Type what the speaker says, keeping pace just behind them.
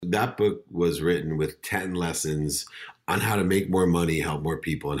that book was written with 10 lessons on how to make more money, help more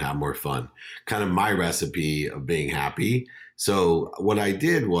people, and have more fun. Kind of my recipe of being happy. So what I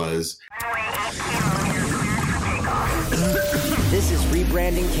did was... This is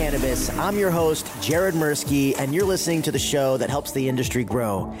Rebranding Cannabis. I'm your host, Jared Mirsky, and you're listening to the show that helps the industry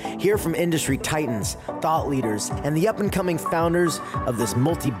grow. Hear from industry titans, thought leaders, and the up-and-coming founders of this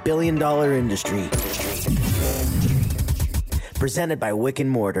multi-billion-dollar industry. Presented by Wick and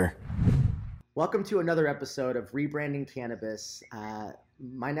Mortar. Welcome to another episode of Rebranding Cannabis.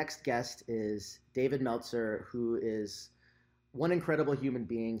 My next guest is David Meltzer, who is one incredible human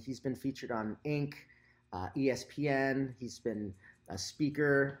being. He's been featured on Inc., ESPN. He's been a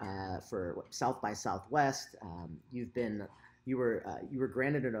speaker for South by Southwest. You were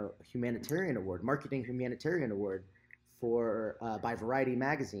granted a humanitarian award, marketing humanitarian award by Variety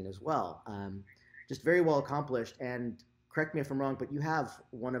magazine as well. Just very well accomplished. And correct me if I'm wrong, but you have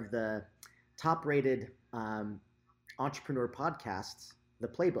one of the top-rated entrepreneur podcasts, The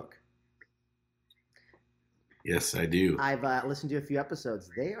Playbook. Yes, I do. I've listened to a few episodes.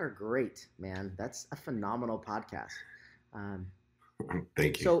 They are great, man. That's a phenomenal podcast.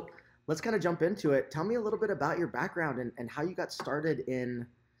 Thank you. So let's kind of jump into it. Tell me a little bit about your background and how you got started in,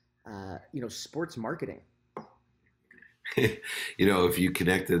 sports marketing. If you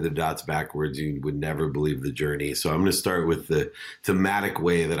connected the dots backwards, you would never believe the journey. So I'm going to start with the thematic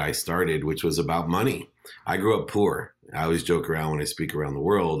way that I started, which was about money. I grew up poor. I always joke around when I speak around the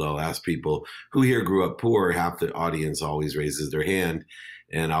world. I'll ask people who here grew up poor. Half the audience always raises their hand.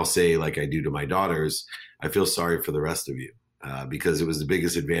 And I'll say, like I do to my daughters, I feel sorry for the rest of you because it was the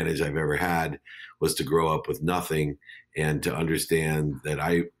biggest advantage I've ever had was to grow up with nothing and to understand that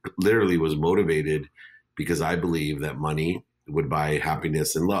I literally was motivated because I believe that money would buy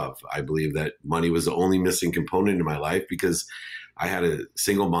happiness and love. I believe that money was the only missing component in my life because I had a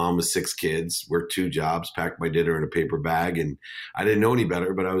single mom with 6 kids, worked 2 jobs, packed my dinner in a paper bag, and I didn't know any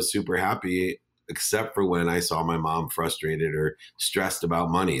better, but I was super happy except for when I saw my mom frustrated or stressed about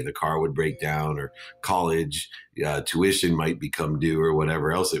money. The car would break down or college, tuition might become due or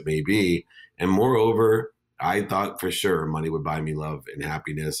whatever else it may be. And moreover, I thought for sure money would buy me love and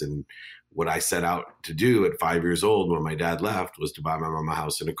happiness. And what I set out to do at 5 years old when my dad left was to buy my mom a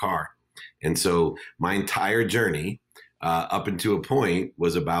house and a car. And so my entire journey up until a point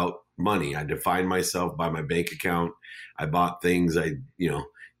was about money. I defined myself by my bank account. I bought things I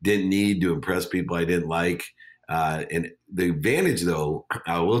didn't need to impress people I didn't like. And the advantage, though,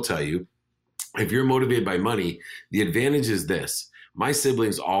 I will tell you, if you're motivated by money, the advantage is this. My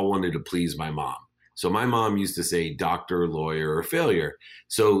siblings all wanted to please my mom. So my mom used to say doctor, lawyer, or failure.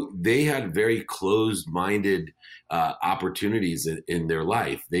 So they had very closed-minded opportunities in their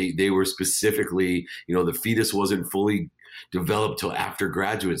life. They were specifically, the fetus wasn't fully developed till after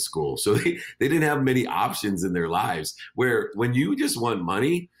graduate school. So they didn't have many options in their lives, where when you just want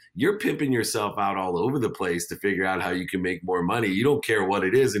money, you're pimping yourself out all over the place to figure out how you can make more money. You don't care what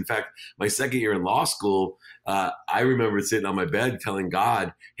it is. In fact, my second year in law school, I remember sitting on my bed telling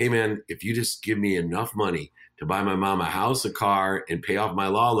God, hey man, if you just give me enough money to buy my mom a house, a car, and pay off my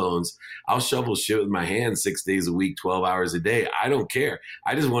law loans, I'll shovel shit with my hands 6 days a week, 12 hours a day. I don't care.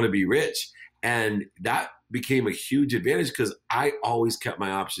 I just want to be rich. And that became a huge advantage because I always kept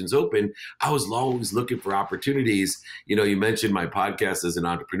my options open. I was always looking for opportunities. You mentioned my podcast as an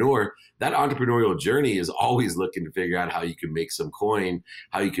entrepreneur. That entrepreneurial journey is always looking to figure out how you can make some coin,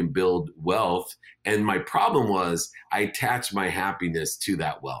 how you can build wealth. And my problem was I attached my happiness to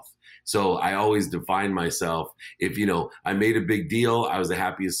that wealth. So I always defined myself. If, I made a big deal, I was the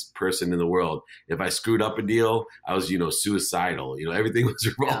happiest person in the world. If I screwed up a deal, I was, suicidal. Everything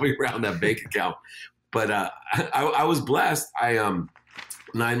was revolving around that bank account. But I was blessed.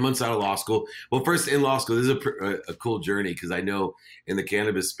 9 months out of law school. Well, first in law school, this is a cool journey because I know in the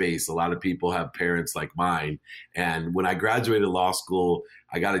cannabis space, a lot of people have parents like mine. And when I graduated law school,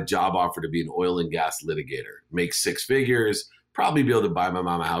 I got a job offer to be an oil and gas litigator, make 6 figures, probably be able to buy my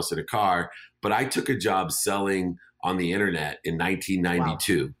mom a house and a car. But I took a job selling on the internet in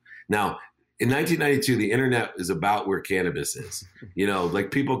 1992. Wow. Now, in 1992, the internet is about where cannabis is.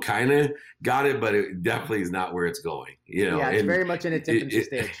 People kind of got it, but it definitely is not where it's going. Yeah, it's very much in its infancy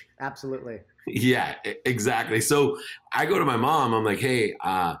stage. Absolutely. Yeah, exactly. So I go to my mom. I'm like, hey,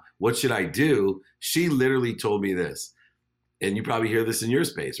 what should I do? She literally told me this. And you probably hear this in your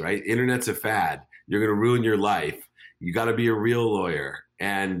space, right? Internet's a fad. You're going to ruin your life. You got to be a real lawyer.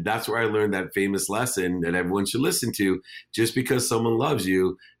 And that's where I learned that famous lesson that everyone should listen to. Just because someone loves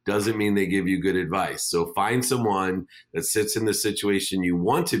you doesn't mean they give you good advice. So find someone that sits in the situation you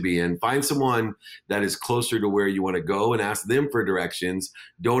want to be in. Find someone that is closer to where you want to go and ask them for directions.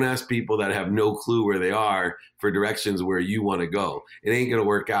 Don't ask people that have no clue where they are for directions where you want to go. It ain't going to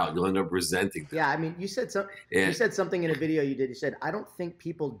work out. You'll end up resenting them. Yeah, I mean, you said something in a video you did. You said, I don't think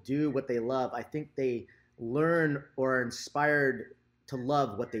people do what they love. I think they learn or are inspired to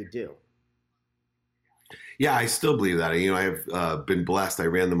love what they do. Yeah, I still believe that. I've been blessed. I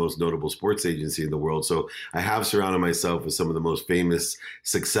ran the most notable sports agency in the world. So I have surrounded myself with some of the most famous,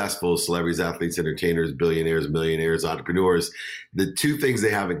 successful celebrities, athletes, entertainers, billionaires, millionaires, entrepreneurs. The two things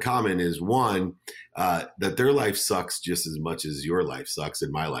they have in common is one, that their life sucks just as much as your life sucks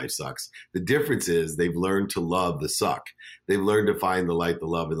and my life sucks. The difference is they've learned to love the suck. They've learned to find the light, the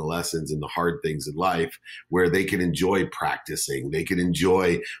love, and the lessons and the hard things in life where they can enjoy practicing. They can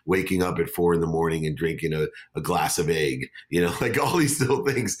enjoy waking up at 4 a.m. and drinking a glass of egg, like all these little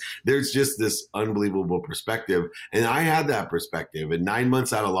things. There's just this unbelievable perspective. And I had that perspective. And 9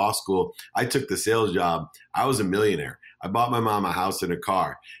 months out of law school, I took the sales job. I was a millionaire. I bought my mom a house and a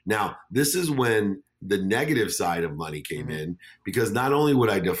car. Now, this is when the negative side of money came in, because not only would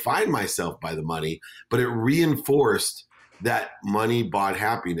I define myself by the money, but it reinforced that money bought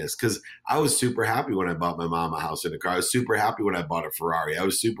happiness. Because I was super happy when I bought my mom a house and a car. I was super happy when I bought a Ferrari. I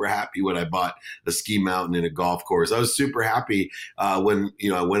was super happy when I bought a ski mountain and a golf course. I was super happy when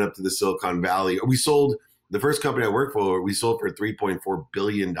I went up to the Silicon Valley. We sold the first company I worked for. We sold for $3.4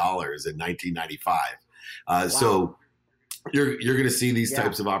 billion in 1995. Wow. So you're going to see these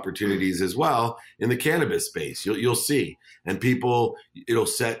types of opportunities as well in the cannabis space. You'll see, and it'll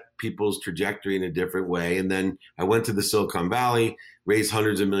set people's trajectory in a different way. And then I went to the Silicon Valley, raised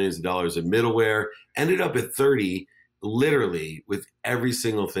hundreds of millions of dollars in middleware, ended up at 30, literally with every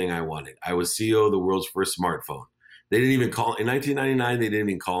single thing I wanted. I was CEO of the world's first smartphone. They didn't even in 1999, they didn't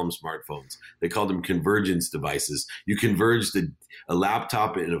even call them smartphones. They called them convergence devices. You converged a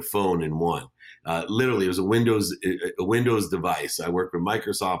laptop and a phone in one. Literally, it was a Windows device. I worked with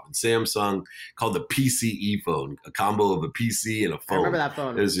Microsoft and Samsung, called the PCE phone, a combo of a PC and a phone. I remember that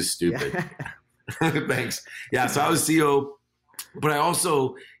phone. It was just stupid. Yeah. Thanks. Yeah, so I was CEO, but I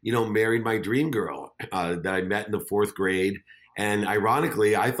also, married my dream girl that I met in the 4th grade. And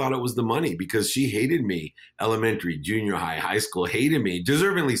ironically, I thought it was the money because she hated me. Elementary, junior high, high school, hated me.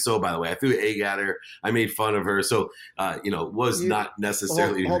 Deservingly so, by the way. I threw an egg at her. I made fun of her. So, was not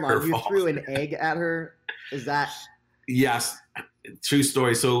necessarily her fault. You threw an egg at her? Is that? Yes. True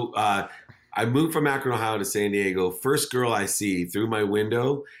story. So I moved from Akron, Ohio to San Diego. First girl I see through my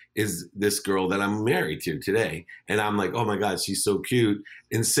window is this girl that I'm married to today. And I'm like, oh my God, she's so cute.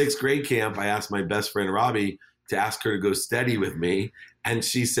 In 6th grade camp, I asked my best friend, Robbie, to ask her to go steady with me. And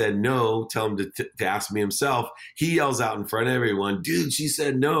she said, no, tell him to ask me himself. He yells out in front of everyone, dude, she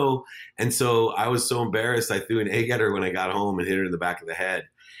said no. And so I was so embarrassed. I threw an egg at her when I got home and hit her in the back of the head.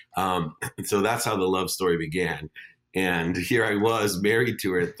 And so that's how the love story began. And here I was married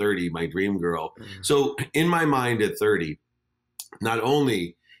to her at 30, my dream girl. So in my mind at 30, not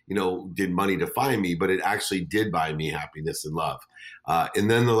only did money define me, but it actually did buy me happiness and love.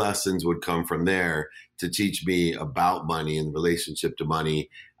 And then the lessons would come from there to teach me about money and relationship to money.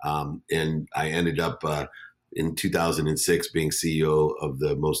 And I ended up in 2006 being CEO of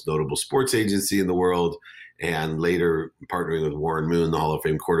the most notable sports agency in the world, and later partnering with Warren Moon, the Hall of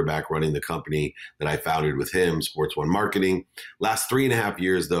Fame quarterback, running the company that I founded with him, Sports One Marketing. Last 3.5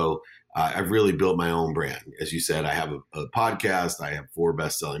 years, though, I've really built my own brand. As you said, I have a podcast. I have 4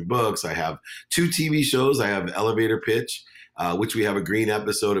 best-selling books. I have 2 TV shows. I have Elevator Pitch, which we have a green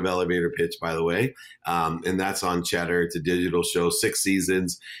episode of Elevator Pitch, by the way. And that's on Cheddar. It's a digital show, 6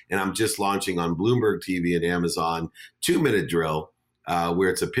 seasons. And I'm just launching on Bloomberg TV and Amazon, 2-Minute Drill, where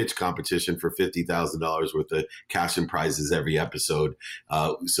it's a pitch competition for $50,000 worth of cash and prizes every episode.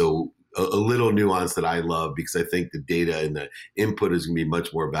 So a little nuance that I love, because I think the data and the input is going to be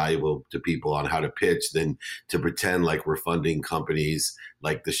much more valuable to people on how to pitch than to pretend like we're funding companies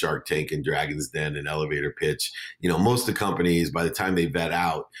like the Shark Tank and Dragon's Den and Elevator Pitch. Most of the companies, by the time they vet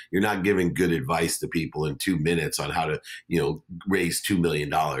out, you're not giving good advice to people in 2 minutes on how to, raise $2 million.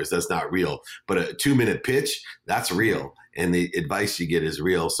 That's not real. But a 2-minute pitch, that's real. And the advice you get is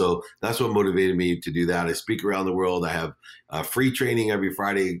real. So that's what motivated me to do that. I speak around the world. I have free training every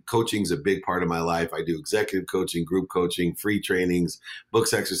Friday. Coaching is a big part of my life. I do executive coaching, group coaching, free trainings,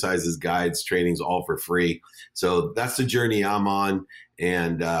 books, exercises, guides, trainings, all for free. So that's the journey I'm on.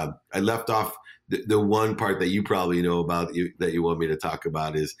 And I left off the one part that you probably know about that you want me to talk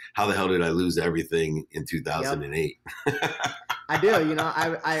about is how the hell did I lose everything in 2008? Yep. I do.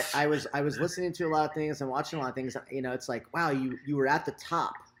 I was listening to a lot of things and watching a lot of things. It's like, wow, you were at the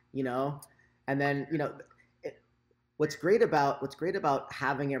top, and then, what's great about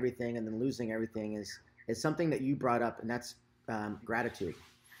having everything and then losing everything is something that you brought up, and that's gratitude.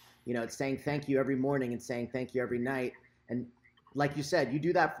 It's saying thank you every morning and saying thank you every night. And like you said, you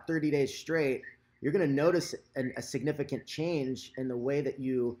do that for 30 days straight, you're going to notice a significant change in the way that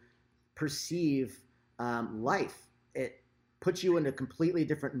you perceive life. It puts you in a completely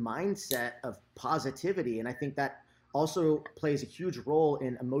different mindset of positivity. And I think that also plays a huge role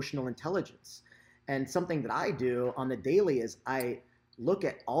in emotional intelligence. And something that I do on the daily is I look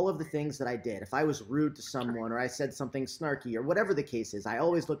at all of the things that I did. If I was rude to someone or I said something snarky or whatever the case is, I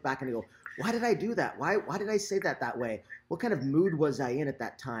always look back and go, why did I do that? Why did I say that way? What kind of mood was I in at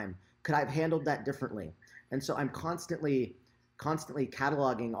that time? Could I have handled that differently? And so I'm constantly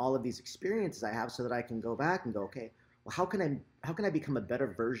cataloging all of these experiences I have so that I can go back and go, okay, well, how can I become a better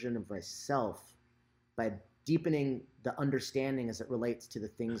version of myself by deepening the understanding as it relates to the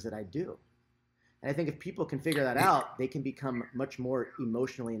things that I do? And I think if people can figure that out, they can become much more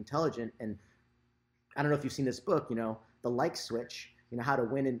emotionally intelligent. And I don't know if you've seen this book, The Like Switch, how to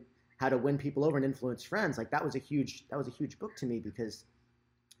win people over and influence friends. Like that was a huge book to me because,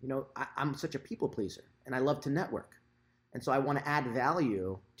 I'm such a people pleaser and I love to network. And so I want to add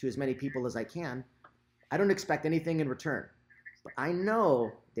value to as many people as I can. I don't expect anything in return, but I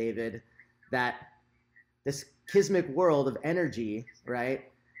know, David, that this kismic world of energy, right?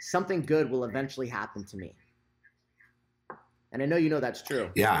 Something good will eventually happen to me. And I know that's true.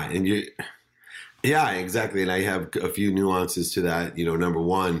 Yeah, exactly. And I have a few nuances to that. Number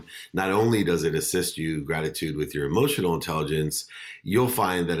one, not only does it assist you, gratitude, with your emotional intelligence, you'll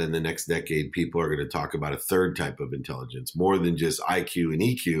find that in the next decade, people are going to talk about a third type of intelligence, more than just IQ and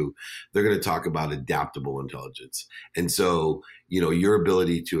EQ. They're going to talk about adaptable intelligence. And so, your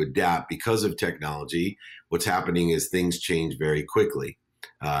ability to adapt because of technology, what's happening is things change very quickly.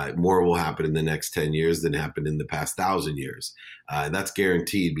 More will happen in the next 10 years than happened in the past 1,000 years. That's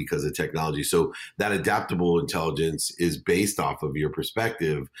guaranteed because of technology. So that adaptable intelligence is based off of your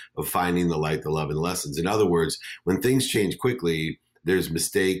perspective of finding the light, the love, and lessons. In other words, when things change quickly, there's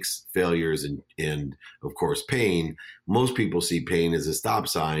mistakes, failures, and of course, pain. Most people see pain as a stop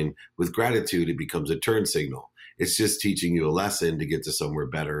sign. With gratitude, it becomes a turn signal. It's just teaching you a lesson to get to somewhere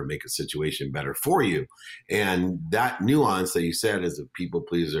better and make a situation better for you. And that nuance that you said as a people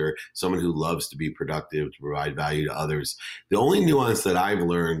pleaser, someone who loves to be productive, to provide value to others. The only nuance that I've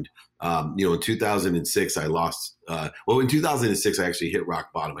learned, in 2006, I lost, in 2006, I actually hit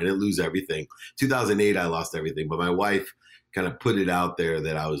rock bottom. I didn't lose everything. 2008, I lost everything. But my wife kind of put it out there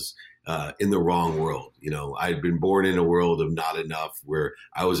that I was in the wrong world. I'd been born in a world of not enough where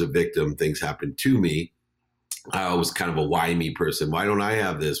I was a victim. Things happened to me. I was kind of a why me person. Why don't I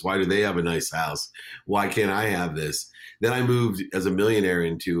have this? Why do they have a nice house? Why can't I have this? Then I moved as a millionaire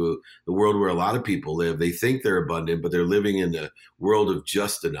into the world where a lot of people live. They think they're abundant, but they're living in the world of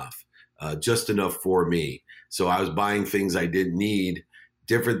just enough for me. So I was buying things I didn't need,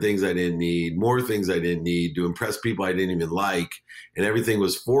 different things I didn't need, more things I didn't need to impress people I didn't even like. And everything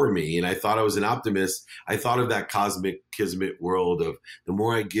was for me. And I thought I was an optimist. I thought of that cosmic, kismet world of the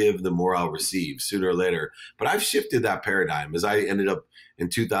more I give, the more I'll receive sooner or later. But I've shifted that paradigm as I ended up in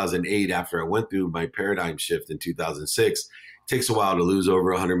 2008 after I went through my paradigm shift in 2006. It takes a while to lose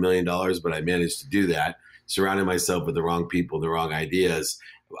over $100 million, but I managed to do that, surrounding myself with the wrong people, the wrong ideas.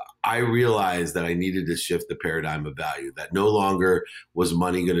 I realized that I needed to shift the paradigm of value, that no longer was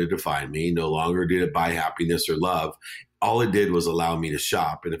money going to define me. No longer did it buy happiness or love. All it did was allow me to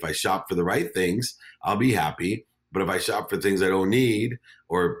shop. And if I shop for the right things, I'll be happy. But if I shop for things I don't need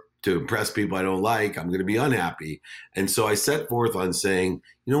or to impress people I don't like, I'm going to be unhappy. And so I set forth on saying,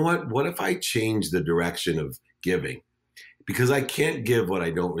 what if I change the direction of giving? Because I can't give what I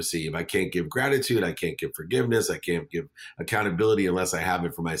don't receive. I can't give gratitude. I can't give forgiveness. I can't give accountability unless I have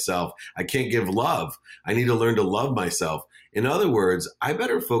it for myself. I can't give love. I need to learn to love myself. In other words, I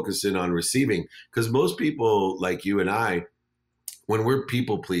better focus in on receiving, because most people like you and I, when we're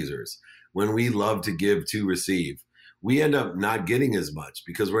people pleasers, when we love to give to receive, we end up not getting as much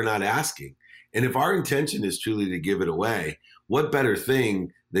because we're not asking. And if our intention is truly to give it away, what better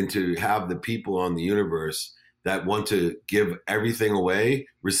thing than to have the people on the universe that want to give everything away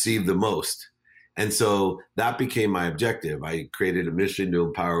receive the most? And so that became my objective. I created a mission to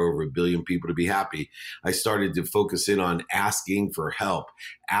empower over 1 billion people to be happy. I started to focus in on asking for help,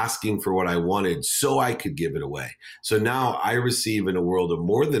 asking for what I wanted so I could give it away. So now I receive in a world of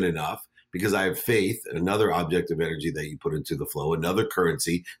more than enough because I have faith, another object of energy that you put into the flow, another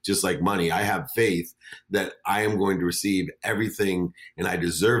currency, just like money. I have faith that I am going to receive everything and I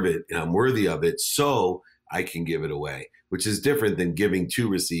deserve it and I'm worthy of it, so I can give it away, which is different than giving to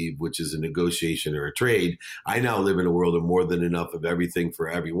receive, which is a negotiation or a trade. I now live in a world of more than enough of everything for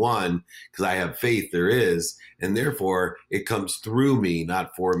everyone because I have faith there is, and therefore it comes through me,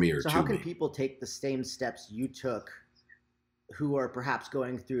 not for me or to me. So how can people take the same steps you took who are perhaps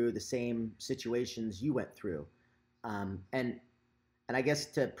going through the same situations you went through? And I guess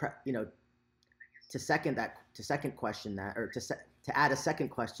to add a second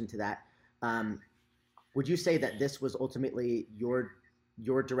question to that, would you say that this was ultimately your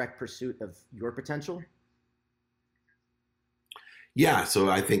direct pursuit of your potential? Yeah, so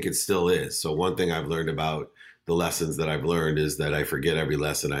I think it still is. So one thing I've learned about the lessons that I've learned is that I forget every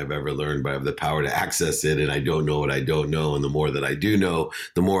lesson I've ever learned, but I have the power to access it, and I don't know what I don't know. And the more that I do know,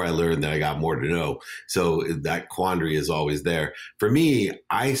 the more I learn that I got more to know. So that quandary is always there. For me,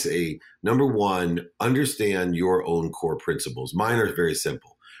 I say, number one, understand your own core principles. Mine are very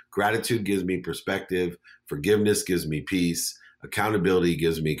simple. Gratitude gives me perspective. Forgiveness gives me peace. Accountability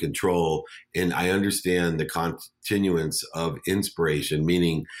gives me control. And I understand the continuance of inspiration,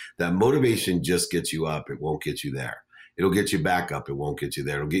 meaning that motivation just gets you up. It won't get you there. It'll get you back up. It won't get you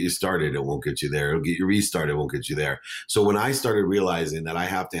there. It'll get you started. It won't get you there. It'll get you restarted. It won't get you there. So when I started realizing that I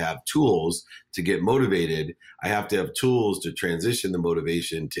have to have tools to get motivated, I have to have tools to transition the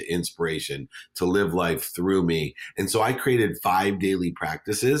motivation to inspiration, to live life through me. And so I created 5 daily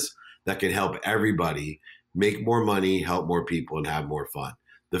practices that can help everybody make more money, help more people, and have more fun.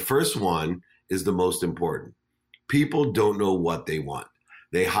 The first one is the most important. People don't know what they want.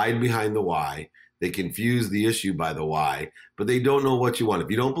 They hide behind the why. They confuse the issue by the why, but they don't know what you want. If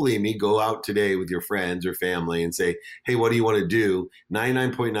you don't believe me, go out today with your friends or family and say, hey, what do you want to do?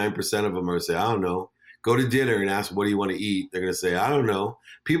 99.9% of them are say, I don't know. Go to dinner and ask, what do you want to eat? They're going to say, I don't know.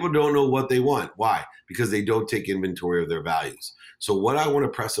 People don't know what they want. Why? Because they don't take inventory of their values. So what I want to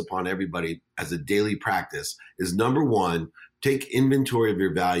press upon everybody as a daily practice is, number one, take inventory of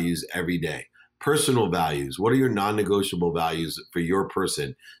your values every day. Personal values. What are your non-negotiable values for your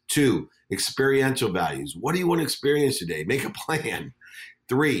person? 2, experiential values. What do you want to experience today? Make a plan.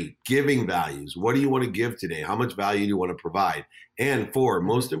 3, giving values. What do you want to give today? How much value do you want to provide? And 4,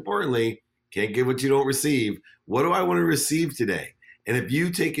 most importantly, can't give what you don't receive. What do I want to receive today? And if you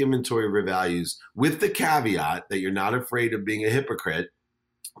take inventory of your values with the caveat that you're not afraid of being a hypocrite,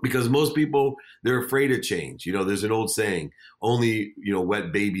 because most people, they're afraid of change. You know, there's an old saying, only,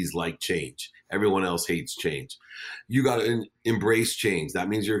 wet babies like change. Everyone else hates change. You got to embrace change. That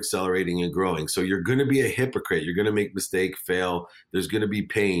means you're accelerating and growing. So you're going to be a hypocrite. You're going to make mistake, fail. There's going to be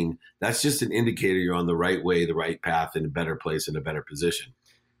pain. That's just an indicator you're on the right way, the right path, in a better place, in a better position.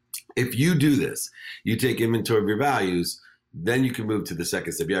 If you do this, you take inventory of your values, then you can move to the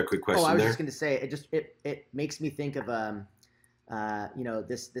second step. You have a quick question there? I was just going to say, it makes me think of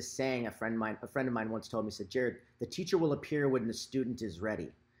this saying a friend of mine once told me. Said, Jared, the teacher will appear when the student is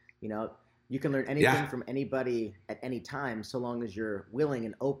ready. You can learn anything from anybody at any time, so long as you're willing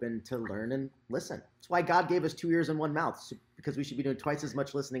and open to learn and listen. That's why God gave us 2 ears and 1 mouth, because we should be doing twice as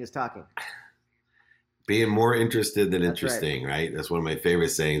much listening as talking. Being more interested than interesting, right? That's one of my favorite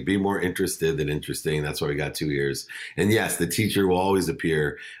sayings. Be more interested than interesting. That's why we got 2 ears. And yes, the teacher will always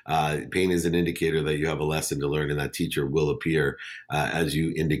appear. Pain is an indicator that you have a lesson to learn, and that teacher will appear as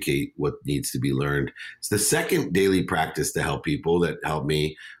you indicate what needs to be learned. So the second daily practice to help people that helped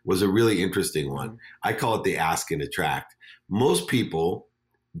me was a really interesting one. I call it the ask and attract. Most people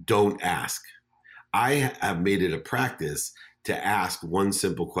don't ask. I have made it a practice to ask one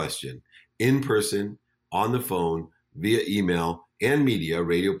simple question in person, on the phone, via email and media,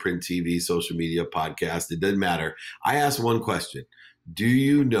 radio, print, TV, social media, podcast, it doesn't matter. I ask one question. Do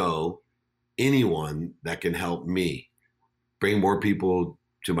you know anyone that can help me bring more people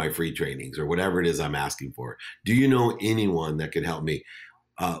to my free trainings or whatever it is I'm asking for? Do you know anyone that can help me?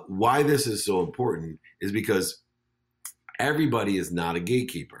 Why this is so important is because everybody is not a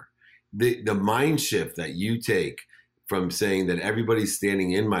gatekeeper. The mind shift that you take from saying that everybody's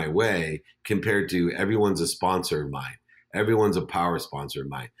standing in my way compared to everyone's a sponsor of mine, everyone's a power sponsor of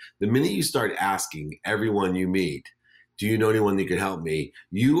mine. The minute you start asking everyone you meet, do you know anyone that can help me?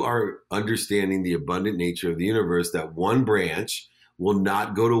 You are understanding the abundant nature of the universe, that one branch will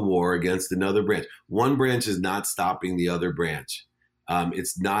not go to war against another branch. One branch is not stopping the other branch.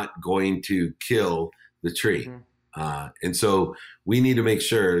 It's not going to kill the tree. And so we need to make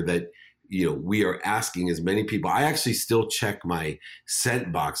sure that we are asking as many people. I actually still check my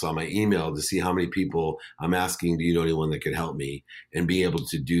sent box on my email to see how many people I'm asking, do you know anyone that could help me, and be able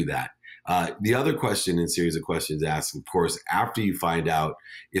to do that. The other question in series of questions asked, of course, after you find out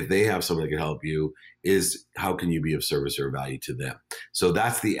if they have someone that can help you, is how can you be of service or value to them? So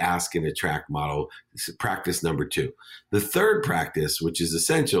that's the ask and attract model, practice number 2. The third practice, which is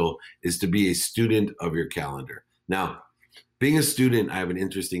essential, is to be a student of your calendar. Now, being a student, I have an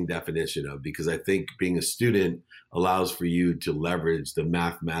interesting definition of, because I think being a student allows for you to leverage the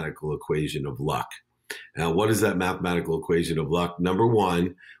mathematical equation of luck. Now, what is that mathematical equation of luck? Number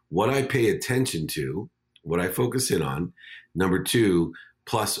 1, what I pay attention to, what I focus in on. Number 2,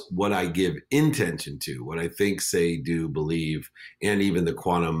 plus what I give intention to, what I think, say, do, believe, and even the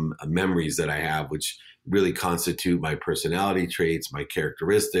quantum memories that I have, which really constitute my personality traits, my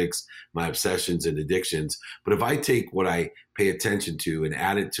characteristics, my obsessions and addictions. But if I take what I pay attention to and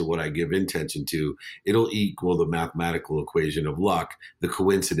add it to what I give intention to, it'll equal the mathematical equation of luck, the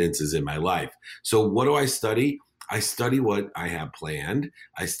coincidences in my life. So what do I study? I study what I have planned.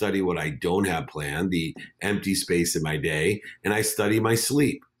 I study what I don't have planned, the empty space in my day, and I study my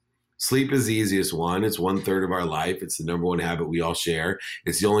sleep. Sleep is the easiest one. It's 1/3 of our life. It's the number one habit we all share.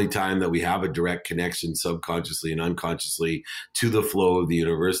 It's the only time that we have a direct connection subconsciously and unconsciously to the flow of the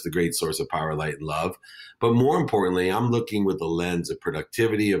universe, the great source of power, light, and love. But more importantly, I'm looking with a lens of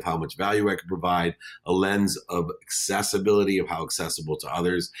productivity, of how much value I can provide, a lens of accessibility, of how accessible to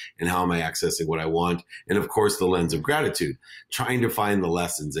others, and how am I accessing what I want. And of course, the lens of gratitude, trying to find the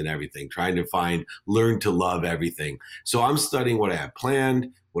lessons in everything, trying to learn to love everything. So I'm studying what I have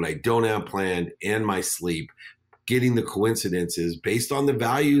planned, what I don't have planned, and my sleep, getting the coincidences based on the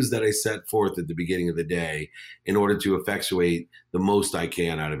values that I set forth at the beginning of the day in order to effectuate the most I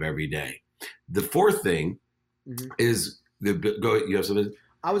can out of every day. The fourth thing is you have something?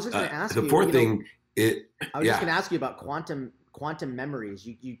 I was just going to ask you. The fourth thing, I was just going to ask you about quantum memories.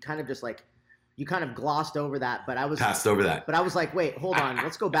 You kind of just you kind of glossed over that, but I was passed over that. But I was like, wait, hold on,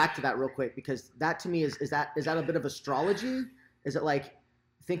 let's go back to that real quick, because that to me is that a bit of astrology? Is it like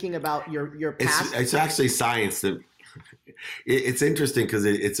thinking about your past? It's actually science. It's interesting because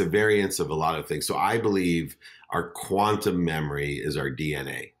it's a variance of a lot of things. So I believe our quantum memory is our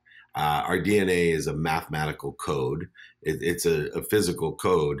DNA. Our DNA is a mathematical code. It's a physical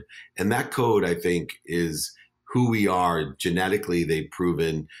code. And that code, I think, is who we are genetically. They've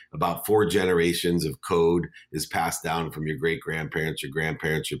proven about 4 generations of code is passed down from your great-grandparents, your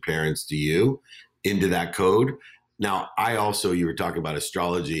grandparents, your parents to you into that code. Now, you were talking about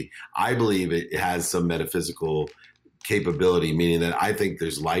astrology. I believe it has some metaphysical capability, meaning that I think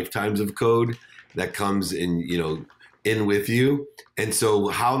there's lifetimes of code that comes in with you. And so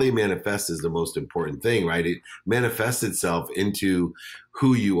how they manifest is the most important thing, right? It manifests itself into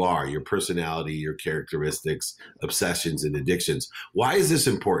who you are, your personality, your characteristics, obsessions, and addictions. Why is this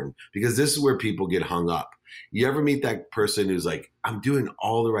important? Because this is where people get hung up. You ever meet that person who's like, I'm doing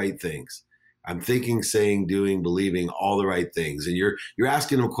all the right things. I'm thinking, saying, doing, believing all the right things. And you're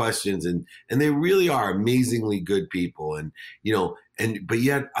asking them questions and they really are amazingly good people. But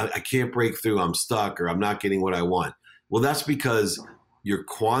yet I can't break through. I'm stuck, or I'm not getting what I want. Well, that's because your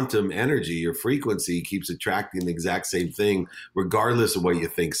quantum energy, your frequency keeps attracting the exact same thing, regardless of what you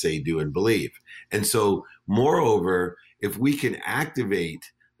think, say, do, and believe. And so moreover, if we can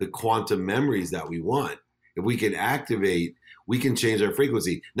activate the quantum memories that we want, if we can activate, we can change our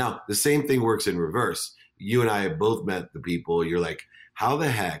frequency. Now, the same thing works in reverse. You and I have both met the people. You're like, how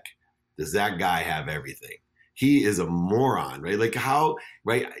the heck does that guy have everything? He is a moron, right? Like how,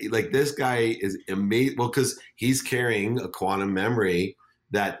 right? Like this guy is amazing. Well, because he's carrying a quantum memory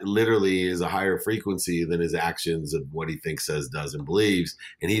that literally is a higher frequency than his actions of what he thinks, says, does, and believes.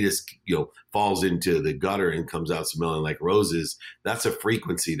 And he just, falls into the gutter and comes out smelling like roses. That's a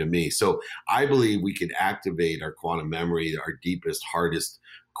frequency to me. So I believe we can activate our quantum memory, our deepest, hardest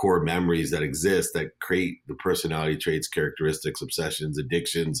core memories that exist that create the personality traits, characteristics, obsessions,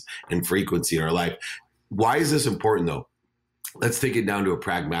 addictions, and frequency in our life. Why is this important though? Let's take it down to a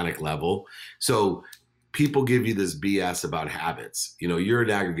pragmatic level. So people give you this BS about habits. You're an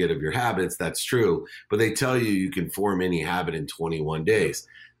aggregate of your habits. That's true. But they tell you can form any habit in 21 days.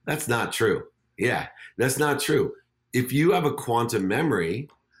 That's not true. Yeah, that's not true. If you have a quantum memory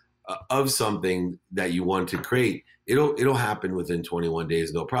of something that you want to create, it'll happen within 21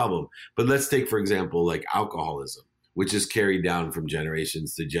 days, no problem. But let's take, for example, like alcoholism, which is carried down from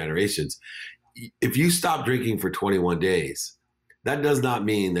generations to generations. If you stop drinking for 21 days, that does not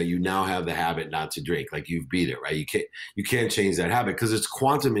mean that you now have the habit not to drink, like you've beat it, right? You can't change that habit because it's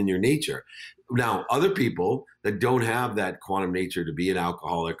quantum in your nature. Now, other people that don't have that quantum nature to be an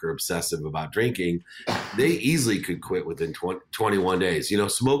alcoholic or obsessive about drinking, they easily could quit within 21 days.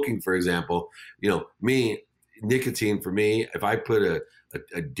 Smoking, for example, me, nicotine for me, if I put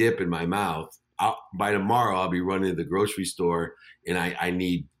a dip in my mouth, by tomorrow I'll be running to the grocery store and I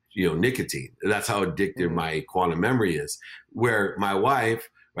need, nicotine. That's how addictive my quantum memory is. Where my wife,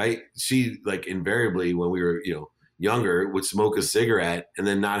 right, she like invariably when we were, younger would smoke a cigarette and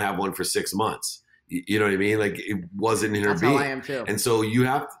then not have one for 6 months. You know what I mean? Like it wasn't in her being. That's how I am too. And so you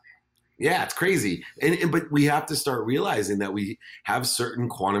have yeah, it's crazy. But we have to start realizing that we have certain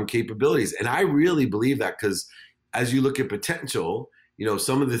quantum capabilities. And I really believe that because as you look at potential,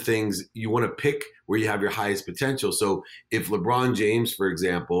 some of the things you want to pick where you have your highest potential. So if LeBron James, for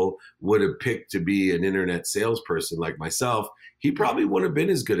example, would have picked to be an internet salesperson like myself, he probably wouldn't have been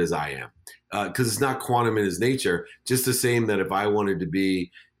as good as I am because it's not quantum in his nature. Just the same that if I wanted to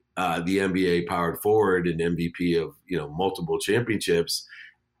be the NBA powered forward and MVP of, multiple championships,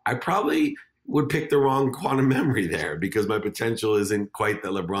 I probably would pick the wrong quantum memory there because my potential isn't quite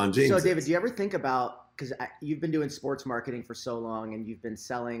that LeBron James. So, David, do you ever think about, because you've been doing sports marketing for so long and you've been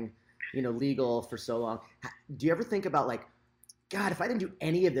selling, legal for so long. Do you ever think about like, God, if I didn't do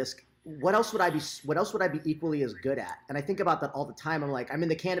any of this, what else would I be equally as good at? And I think about that all the time. I'm like, I'm in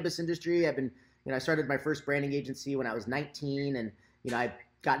the cannabis industry. I've been, I started my first branding agency when I was 19 and, I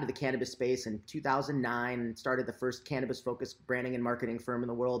got into the cannabis space in 2009 and started the first cannabis-focused branding and marketing firm in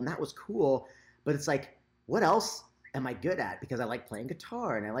the world. And that was cool. But it's like, what else am I good at? Because I like playing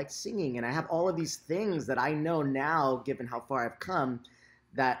guitar and I like singing and I have all of these things that I know now, given how far I've come,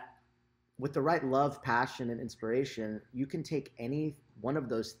 that with the right love, passion, and inspiration, you can take any one of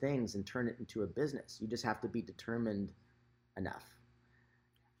those things and turn it into a business. You just have to be determined enough.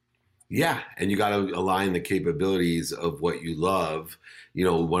 Yeah, and you got to align the capabilities of what you love,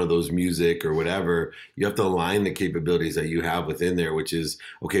 one of those music or whatever. You have to align the capabilities that you have within there, which is,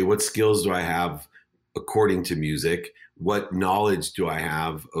 okay, what skills do I have according to music? What knowledge do I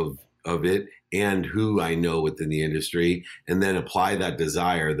have of it and who I know within the industry? And then apply that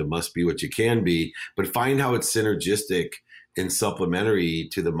desire, the must be what you can be, but find how it's synergistic and supplementary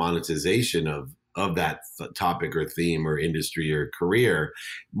to the monetization of that topic or theme or industry or career.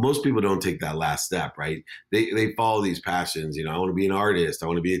 Most people don't take that last step, right? They follow these passions. I want to be an artist. I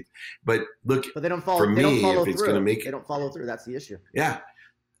want to be, but look, but they don't follow. For me, they don't follow if it's through. Going to make, they don't follow through. That's the issue. Yeah,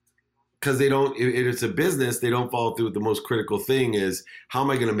 because they don't. If it's a business, they don't follow through with the most critical thing is how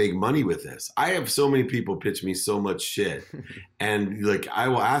am I going to make money with this? I have so many people pitch me so much shit, and like I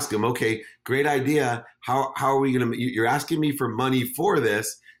will ask them, okay, great idea. How are we going to? You're asking me for money for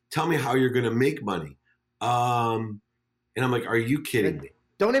this. Tell me how you're going to make money. And I'm like, are you kidding me?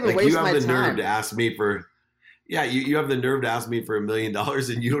 Don't even waste my time. You have the nerve to ask me for, you have the nerve to ask me for $1 million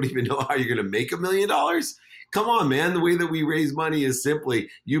and you don't even know how you're going to make $1 million? Come on, man. The way that we raise money is simply,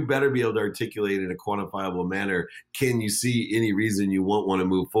 you better be able to articulate in a quantifiable manner. Can you see any reason you won't want to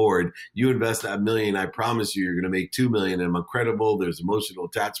move forward? You invest that $1 million, I promise you, you're going to make $2 million. And I'm credible. There's emotional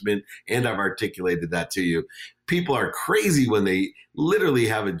attachment. And I've articulated that to you. People are crazy when they literally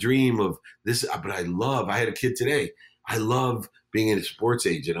have a dream of this, but I had a kid today. I love being a sports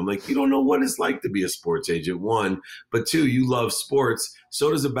agent. I'm like, you don't know what it's like to be a sports agent, one, but two, you love sports.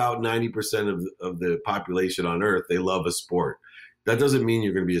 So does about 90% of the population on earth. They love a sport. That doesn't mean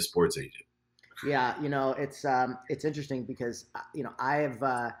you're going to be a sports agent. Yeah. It's interesting because,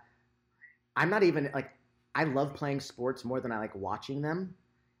 I'm not even like, I love playing sports more than I like watching them.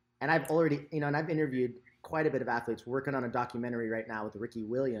 And I've already, and I've interviewed quite a bit of athletes. We're working on a documentary right now with Ricky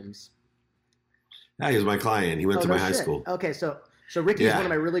Williams. Yeah, he was my client. He went to my high school. Okay, so Ricky is one of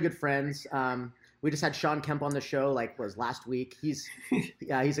my really good friends. We just had Sean Kemp on the show, was last week. He's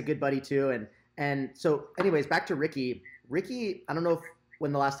a good buddy too. And so, anyways, back to Ricky. Ricky, I don't know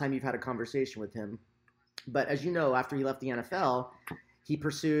when the last time you've had a conversation with him, but as you know, after he left the NFL, he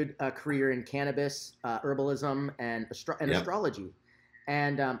pursued a career in cannabis, herbalism, and astrology.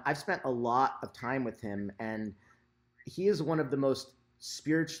 And I've spent a lot of time with him, and he is one of the most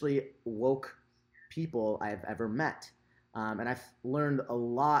spiritually woke people I've ever met. And I've learned a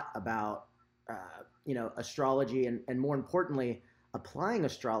lot about, astrology and more importantly, applying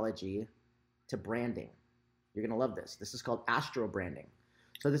astrology to branding. You're going to love this. This is called astro branding.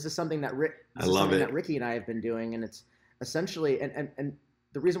 So this is something that that Ricky and I have been doing. And it's essentially, and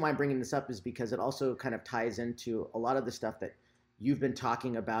the reason why I'm bringing this up is because it also kind of ties into a lot of the stuff that you've been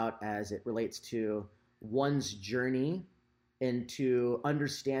talking about as it relates to one's journey into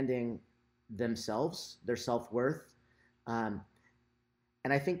understanding themselves, their self-worth.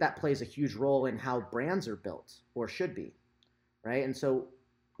 And I think that plays a huge role in how brands are built or should be, right? And so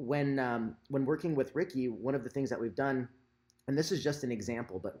when working with Ricky, one of the things that we've done, and this is just an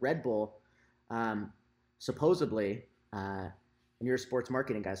example, but Red Bull, supposedly, and you're a sports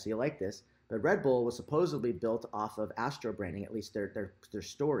marketing guy, so you like this, But Red Bull was supposedly built off of Astro branding, at least their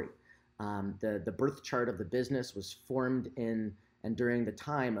story. The birth chart of the business was formed in and during the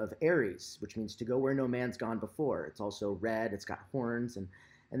time of Aries, which means to go where no man's gone before. It's also red, it's got horns. And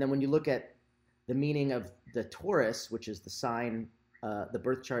then when you look at the meaning of the Taurus, which is the sign, the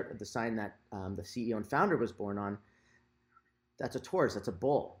birth chart of the sign that the CEO and founder was born on, that's a Taurus, that's a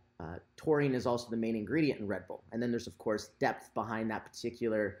bull. Taurine is also the main ingredient in Red Bull. And then there's, of course, depth behind that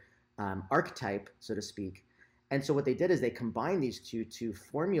particular archetype, so to speak. And so what they did is they combined these two to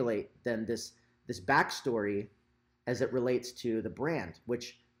formulate then this backstory as it relates to the brand,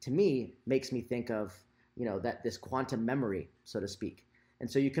 which to me makes me think of, that this quantum memory, so to speak. And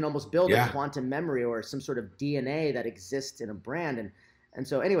so you can almost build a quantum memory or some sort of DNA that exists in a brand. And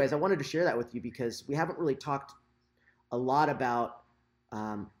so anyways, I wanted to share that with you because we haven't really talked a lot about,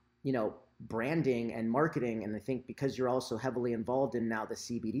 branding and marketing. And I think because you're also heavily involved in now the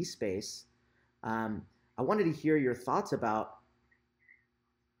CBD space, I wanted to hear your thoughts about,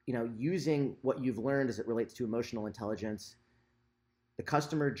 using what you've learned as it relates to emotional intelligence, the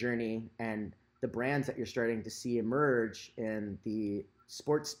customer journey, and the brands that you're starting to see emerge in the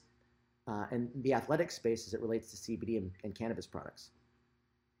sports and the athletic space as it relates to CBD and cannabis products.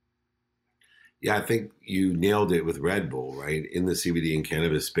 Yeah, I think you nailed it with Red Bull, right? In the CBD and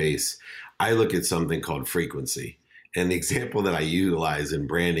cannabis space, I look at something called frequency. And the example that I utilize in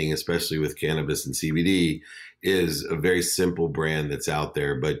branding, especially with cannabis and CBD, is a very simple brand that's out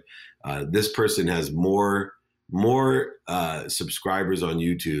there. But this person has more subscribers on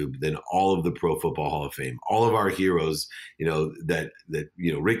YouTube than all of the Pro Football Hall of Fame. All of our heroes, that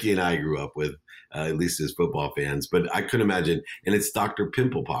Ricky and I grew up with, at least as football fans. But I couldn't imagine. And it's Dr.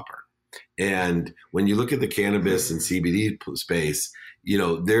 Pimple Popper. And when you look at the cannabis and CBD space,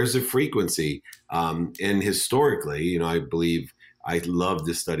 there's a frequency. And historically, I believe I love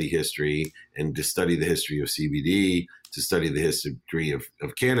to study history and to study the history of CBD, to study the history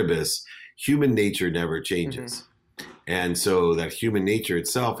of cannabis. Human nature never changes. Mm-hmm. And so that human nature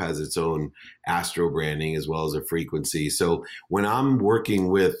itself has its own astro branding as well as a frequency. So when I'm working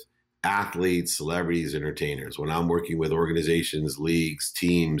with athletes, celebrities, entertainers, when I'm working with organizations, leagues,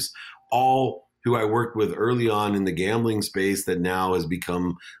 teams, all who I worked with early on in the gambling space that now has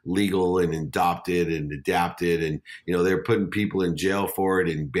become legal and adopted and adapted. And, they're putting people in jail for it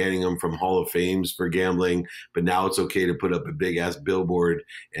and banning them from Hall of Fames for gambling. But now it's okay to put up a big ass billboard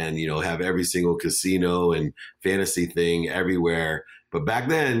and, have every single casino and fantasy thing everywhere. But back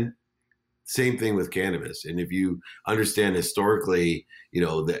then, same thing with cannabis. And if you understand historically,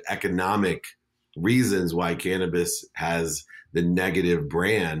 the economic reasons why cannabis has the negative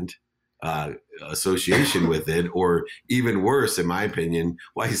brand association with it, or even worse, in my opinion,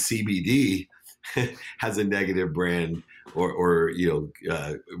 why CBD has a negative brand or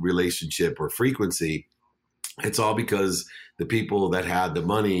relationship or frequency. It's all because the people that had the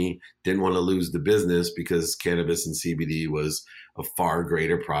money didn't want to lose the business because cannabis and CBD was a far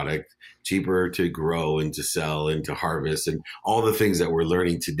greater product, cheaper to grow and to sell and to harvest and all the things that we're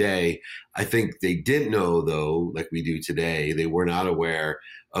learning today. I think they didn't know, though, like we do today, they were not aware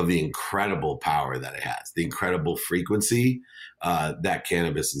of the incredible power that it has, the incredible frequency that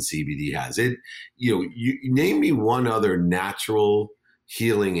cannabis and CBD has. You name me one other natural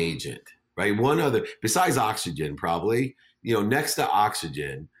healing agent, right? One other, besides oxygen, probably, next to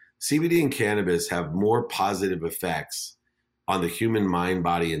oxygen, CBD and cannabis have more positive effects on the human mind,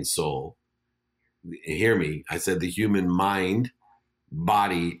 body, and soul. Hear me. I said the human mind,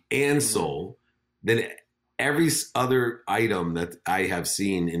 body, and soul than every other item that I have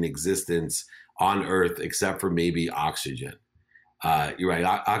seen in existence on Earth, except for maybe oxygen. You're right.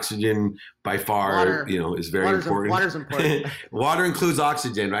 Oxygen by far, is very important. Water's important. Water includes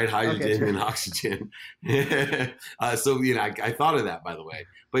oxygen, right? Hydrogen and oxygen. So, I thought of that, by the way.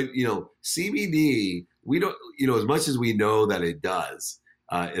 But, CBD, we don't, as much as we know that it does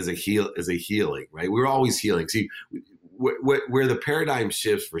as a healing, right? We're always healing. See, where the paradigm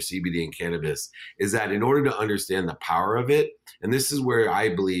shifts for CBD and cannabis is that in order to understand the power of it, and this is where I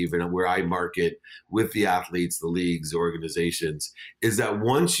believe and where I market with the athletes, the leagues, the organizations, is that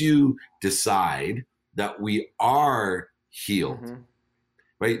once you decide that we are healed,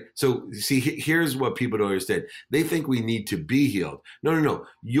 right? So see, here's what people don't understand. They think we need to be healed. No.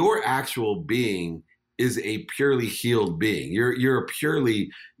 Your actual being is a purely healed being. You're a purely,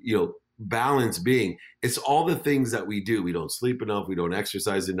 balanced being. It's all the things that we do. We don't sleep enough. We don't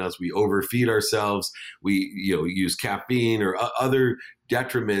exercise enough. We overfeed ourselves. We, use caffeine or other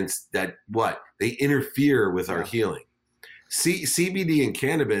detriments that they interfere with our healing. CBD and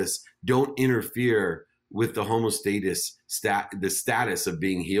cannabis don't interfere with the homeostasis, the status of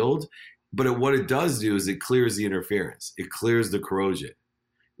being healed. But what it does do is it clears the interference. It clears the corrosion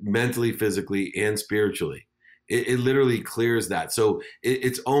mentally, physically, and spiritually. It literally clears that. So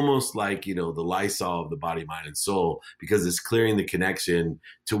it's almost like, the Lysol of the body, mind, and soul, because it's clearing the connection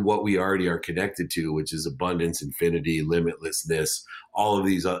to what we already are connected to, which is abundance, infinity, limitlessness, all of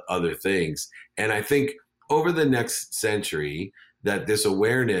these other things. And I think over the next century, that this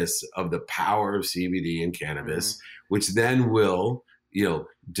awareness of the power of CBD and cannabis, which then will,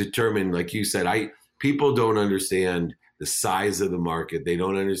 determine, like you said, people don't understand the size of the market. They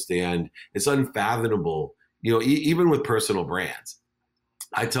don't understand. It's unfathomable. Even with personal brands,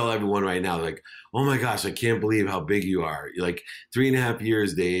 I tell everyone right now, like, oh my gosh, I can't believe how big you are. You're like 3.5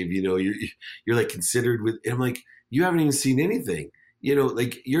 years, Dave. You're like considered with. And I'm like, you haven't even seen anything.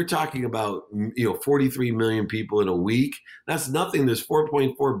 Like you're talking about, 43 million people in a week. That's nothing. There's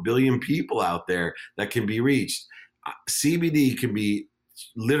 4.4 billion people out there that can be reached. CBD can be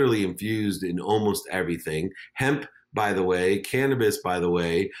literally infused in almost everything. Hemp, by the way, cannabis, by the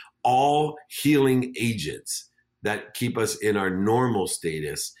way, all healing agents that keep us in our normal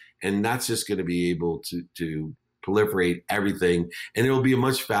status. And that's just going to be able to proliferate everything. And it will be a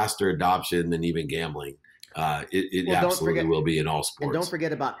much faster adoption than even gambling. It absolutely will be in all sports. And don't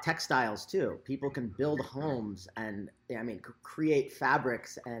forget about textiles too. People can build homes and create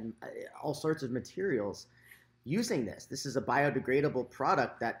fabrics and all sorts of materials using this. This is a biodegradable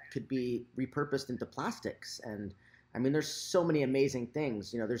product that could be repurposed into plastics. And there's so many amazing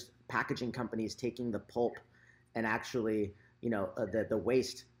things. There's packaging companies taking the pulp and actually, the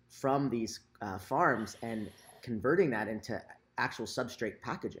waste from these farms and converting that into actual substrate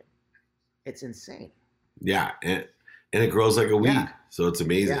packaging. It's insane. Yeah, and it grows like a weed, so it's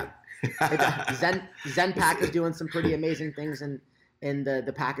amazing. Yeah. Zenpak is doing some pretty amazing things in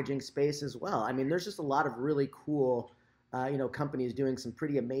the packaging space as well. There's just a lot of really cool, companies doing some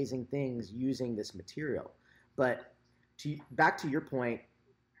pretty amazing things using this material. But back to your point,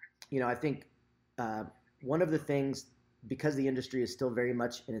 I think one of the things, because the industry is still very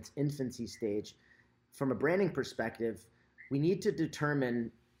much in its infancy stage, from a branding perspective, we need to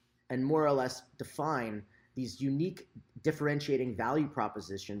determine and more or less define these unique differentiating value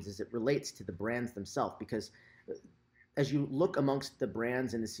propositions as it relates to the brands themselves. Because as you look amongst the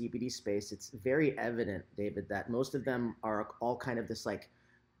brands in the CBD space, it's very evident, David, that most of them are all kind of this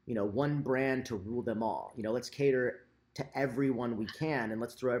one brand to rule them all. Let's cater to everyone we can, and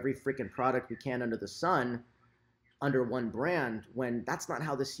let's throw every freaking product we can under the sun under one brand, when that's not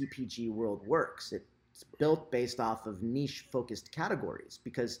how the CPG world works. It's built based off of niche focused categories,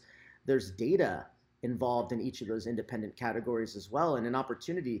 because there's data involved in each of those independent categories as well, and an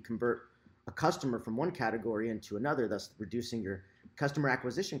opportunity to convert a customer from one category into another, thus reducing your customer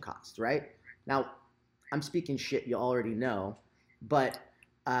acquisition costs, right? Now, I'm speaking shit you already know, but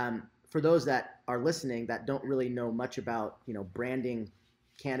for those that are listening that don't really know much about, branding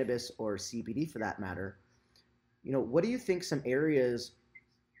cannabis or CBD for that matter, what do you think some areas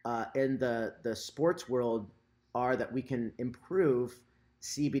in the sports world are that we can improve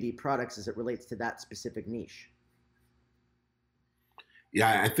CBD products as it relates to that specific niche?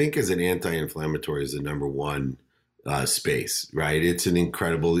 Yeah, I think as an anti-inflammatory is the number one space, right? It's an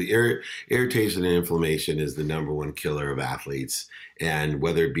incredible irritation and inflammation is the number one killer of athletes. And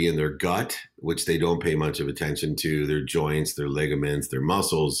whether it be in their gut, which they don't pay much of attention to, their joints, their ligaments, their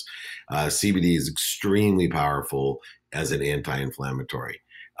muscles, CBD is extremely powerful as an anti-inflammatory.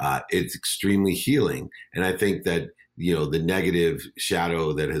 It's extremely healing. And I think that, the negative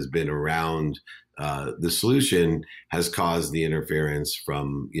shadow that has been around the solution has caused the interference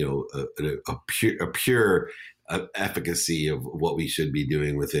from, a pure efficacy of what we should be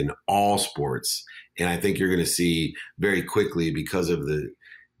doing within all sports. And I think you're going to see very quickly, because of the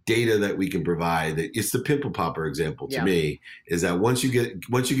data that we can provide, that it's the pimple popper example to me, is that once you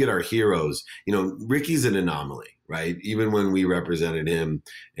get our heroes, Ricky's an anomaly, right? Even when we represented him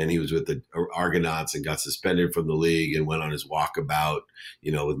and he was with the Argonauts and got suspended from the league and went on his walkabout,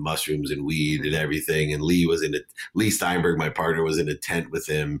 with mushrooms and weed and everything. And Lee Steinberg, my partner, was in a tent with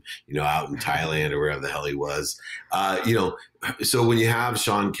him, out in Thailand or wherever the hell he was. So when you have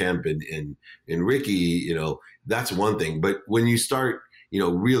Sean Kemp and Ricky, that's one thing. But when you start,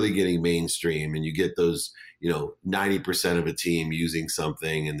 really getting mainstream and you get those, 90% of a team using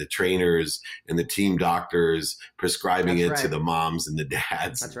something, and the trainers and the team doctors prescribing to the moms and the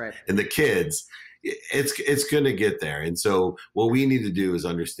dads and the kids, it's going to get there. And so what we need to do is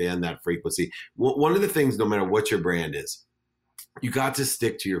understand that frequency. One of the things, no matter what your brand is, you got to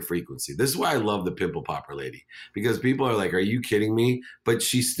stick to your frequency. This is why I love the pimple popper lady, because people are like, are you kidding me? But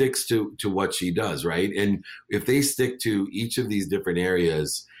she sticks to what she does, right? And if they stick to each of these different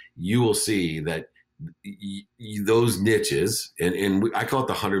areas, you will see that those niches, and I call it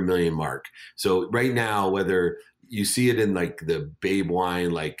the 100 million mark. So right now, whether you see it in like the Babe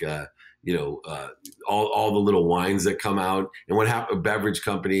wine, like all the little wines that come out, and what happens, beverage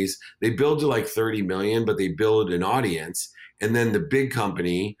companies, they build to like 30 million, but they build an audience, and then the big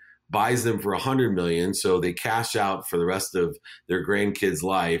company buys them for 100 million, so they cash out for the rest of their grandkids'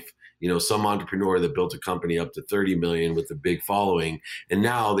 life. Some entrepreneur that built a company up to 30 million with a big following, and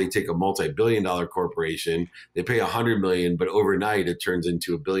now they take a multi-billion-dollar corporation, they pay 100 million, but overnight it turns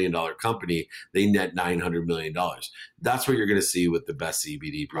into $1 billion company. They net $900 million. That's what you're going to see with the best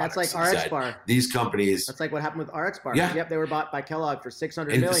CBD products. That's like RX Bar. These companies. That's like what happened with RX Bar. Yeah. Yep, they were bought by Kellogg for $600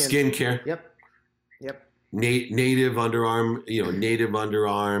 million. Skincare. Yep. Native underarm, native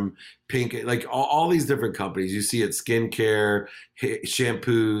underarm, pink, like all these different companies. You see it, skincare,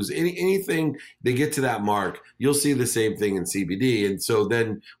 shampoos, anything they get to that mark, you'll see the same thing in CBD. And so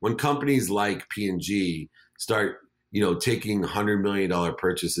then when companies like P&G start, taking $100 million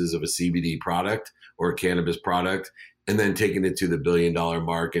purchases of a CBD product or a cannabis product, and then taking it to the $1 billion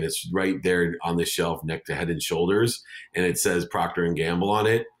mark, and it's right there on the shelf next to Head and Shoulders, and it says Procter & Gamble on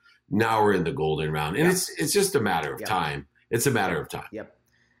it. Now we're in the golden round, and it's just a matter of time. It's a matter of time. Yep,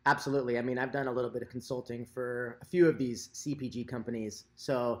 absolutely. I mean, I've done a little bit of consulting for a few of these CPG companies,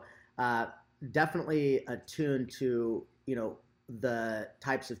 so definitely attuned to the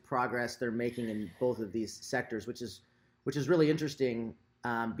types of progress they're making in both of these sectors, which is really interesting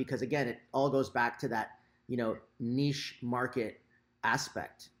because again, it all goes back to that niche market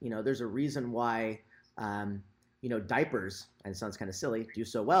aspect. There's a reason why. Diapers, and it sounds kind of silly, do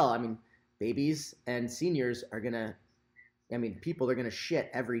so well. I mean, babies and seniors are people are going to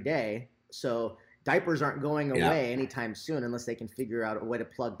shit every day. So diapers aren't going away anytime soon unless they can figure out a way to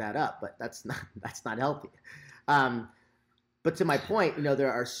plug that up. But that's not healthy. But to my point,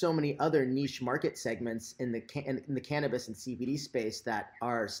 there are so many other niche market segments in the cannabis and CBD space that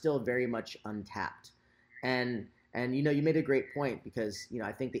are still very much untapped. And you made a great point because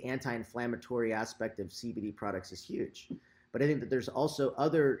I think the anti-inflammatory aspect of CBD products is huge, but I think that there's also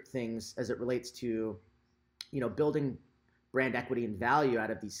other things as it relates to building brand equity and value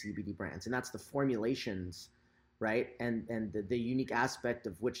out of these CBD brands, and that's the formulations, right? And the unique aspect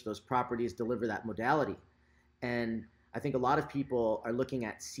of which those properties deliver that modality. And I think a lot of people are looking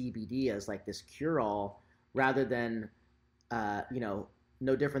at CBD as like this cure-all rather than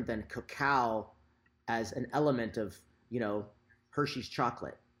no different than cacao as an element of, Hershey's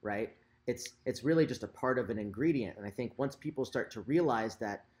chocolate, right? It's really just a part of an ingredient. And I think once people start to realize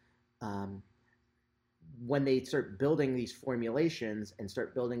that when they start building these formulations and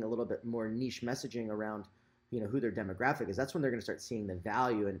start building a little bit more niche messaging around, who their demographic is, that's when they're going to start seeing the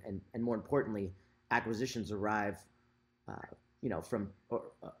value and more importantly, acquisitions arrive,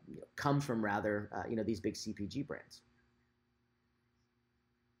 come from these big CPG brands.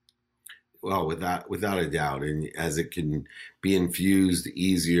 Well, without a doubt, and as it can be infused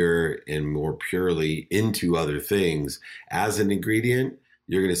easier and more purely into other things as an ingredient,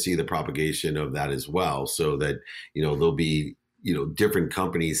 you're going to see the propagation of that as well. So that there'll be different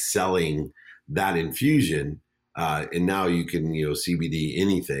companies selling that infusion, and now you can CBD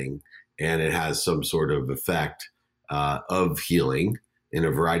anything, and it has some sort of effect of healing in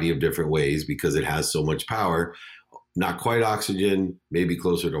a variety of different ways because it has so much power. Not quite oxygen, maybe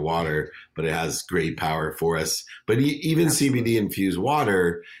closer to water, but it has great power for us. But even CBD infused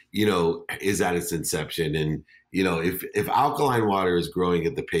water, is at its inception. And, if alkaline water is growing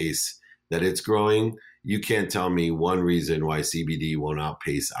at the pace that it's growing, you can't tell me one reason why CBD won't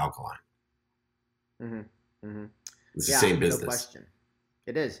outpace alkaline. Mm-hmm. Mm-hmm. It's the same business. No question.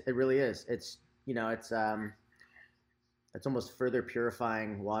 It is. It really is. It's, it's almost further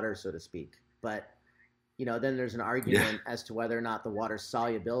purifying water, so to speak. But then there's an argument as to whether or not the water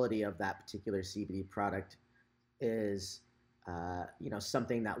solubility of that particular CBD product is,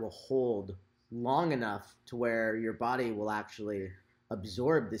 something that will hold long enough to where your body will actually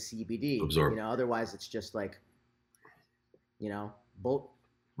absorb the CBD. Otherwise it's just like,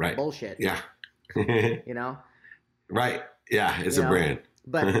 bullshit. Yeah. Right. Yeah. It's a brand.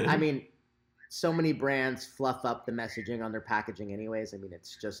 But I mean, so many brands fluff up the messaging on their packaging anyways. I mean,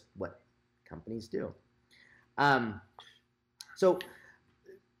 it's just what companies do. So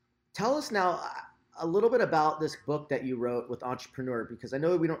tell us now a little bit about this book that you wrote with Entrepreneur, because I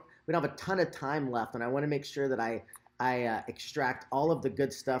know we don't have a ton of time left, and I want to make sure that I extract all of the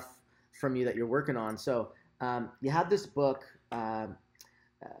good stuff from you that you're working on. So you have this book.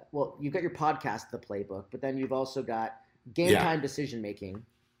 Well, you've got your podcast, The Playbook, but then you've also got Game Time Decision Making,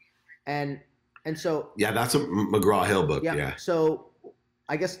 and so that's a McGraw-Hill book. Yeah. So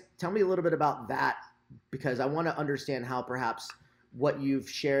I guess tell me a little bit about that, because I want to understand how perhaps what you've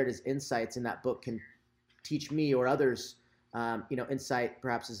shared as insights in that book can teach me or others, insight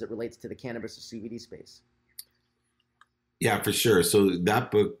perhaps as it relates to the cannabis or CBD space. Yeah, for sure. So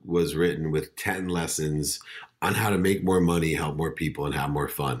that book was written with 10 lessons on how to make more money, help more people, and have more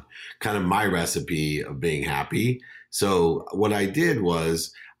fun. Kind of my recipe of being happy. So what I did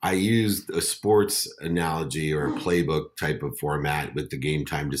was I used a sports analogy or a playbook type of format with the game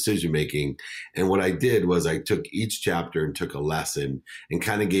time decision making. And what I did was I took each chapter and took a lesson and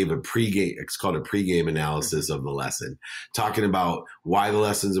kind of gave a pregame, it's called a pregame analysis of the lesson, talking about why the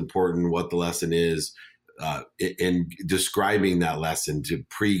lesson's important, what the lesson is, in describing that lesson to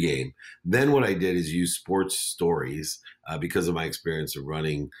pregame. Then what I did is use sports stories because of my experience of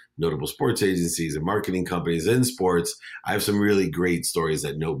running notable sports agencies and marketing companies in sports. I have some really great stories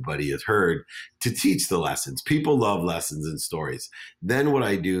that nobody has heard to teach the lessons. People love lessons and stories. Then what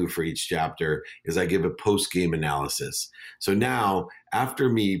I do for each chapter is I give a post-game analysis. So now, after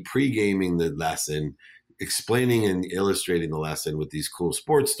me pre-gaming the lesson, explaining and illustrating the lesson with these cool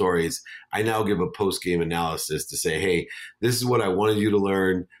sports stories, I now give a post-game analysis to say, hey, this is what I wanted you to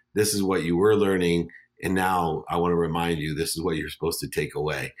learn. This is what you were learning. And now I want to remind you, this is what you're supposed to take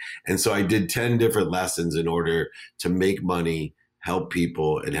away. And so I did 10 different lessons in order to make money, help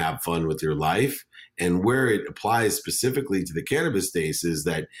people, and have fun with your life. And where it applies specifically to the cannabis space is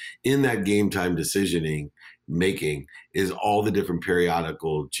that in that game time decisioning making is all the different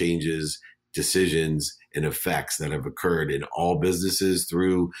periodical changes, decisions, and effects that have occurred in all businesses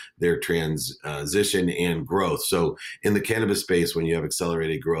through their transition and growth. So in the cannabis space, when you have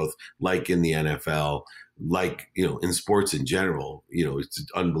accelerated growth, like in the NFL, like, in sports in general, it's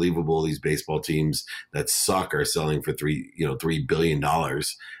unbelievable. These baseball teams that suck are selling for $3 billion.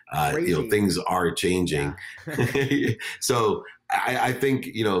 Things are changing. Yeah. So I think,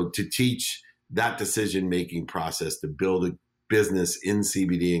 to teach that decision-making process, to build a business in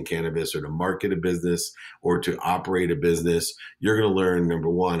CBD and cannabis, or to market a business or to operate a business, you're going to learn, number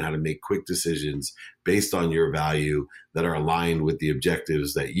one, how to make quick decisions based on your value that are aligned with the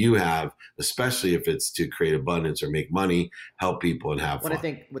objectives that you have, especially if it's to create abundance or make money, help people, and have fun. I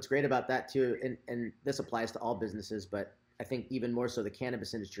think what's great about that too, and this applies to all businesses, but I think even more so the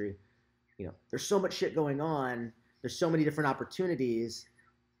cannabis industry, there's so much shit going on. There's so many different opportunities.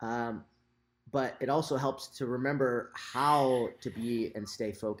 But it also helps to remember how to be and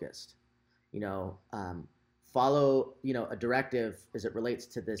stay focused. Follow, a directive as it relates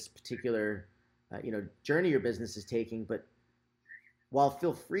to this particular, journey your business is taking. But while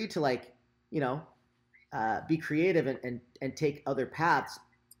feel free to be creative and take other paths,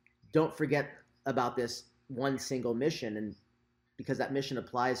 don't forget about this one single mission. And because that mission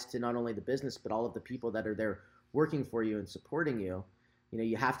applies to not only the business, but all of the people that are there working for you and supporting you.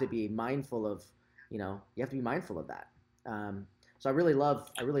 You have to be mindful of, that. So I really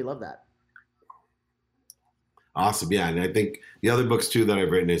love that. Awesome. Yeah. And I think the other books too that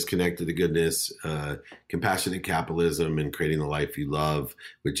I've written is Connected to Goodness, Compassionate Capitalism, and Creating the Life You Love,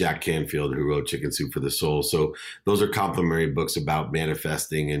 with Jack Canfield, who wrote Chicken Soup for the Soul. So those are complementary books about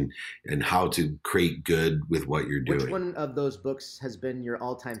manifesting and how to create good with what you're doing. Which one of those books has been your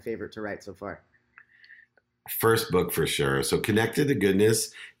all-time favorite to write so far? First book for sure. So Connected to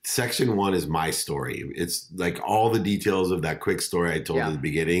Goodness, section 1 is my story. It's like all the details of that quick story I told at the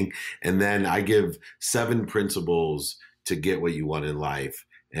beginning. And then I give 7 principles to get what you want in life.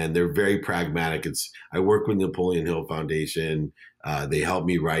 And they're very pragmatic. I work with Napoleon Hill Foundation. They help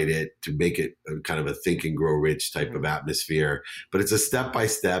me write it to make it kind of a think and grow rich type of atmosphere. But it's a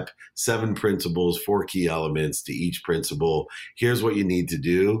step-by-step, 7 principles, 4 key elements to each principle. Here's what you need to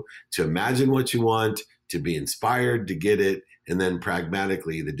do to imagine what you want, to be inspired to get it, and then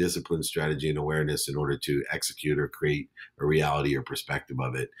pragmatically the discipline, strategy, and awareness in order to execute or create a reality or perspective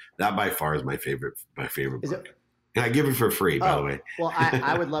of it. That by far is my favorite book. And I give it for free, by the way. Well,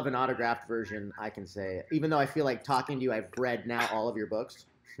 I would love an autographed version, I can say. Even though I feel like talking to you, I've read now all of your books.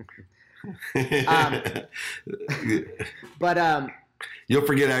 But you'll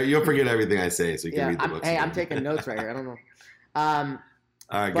forget everything I say, so you can read the books. Hey, I'm taking notes right here. I don't know. All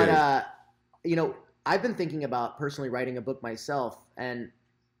right, good. I've been thinking about personally writing a book myself, and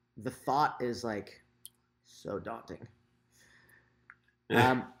the thought is so daunting.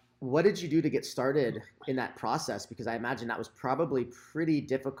 What did you do to get started in that process? Because I imagine that was probably pretty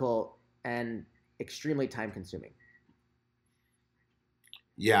difficult and extremely time consuming.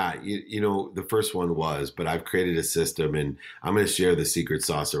 Yeah, the first one was, but I've created a system, and I'm going to share the secret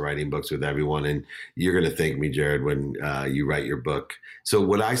sauce of writing books with everyone. And you're going to thank me, Jared, when you write your book. So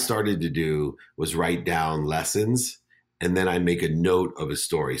what I started to do was write down lessons and then I make a note of a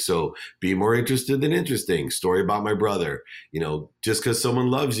story. So be more interested than interesting. Story about my brother. Just because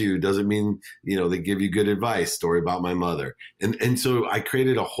someone loves you doesn't mean, they give you good advice. Story about my mother. And so I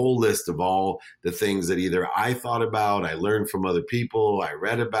created a whole list of all the things that either I thought about, I learned from other people, I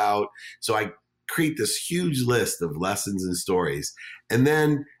read about. So I create this huge list of lessons and stories. And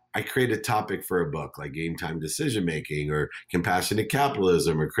then I create a topic for a book like Game Time Decision Making or Compassionate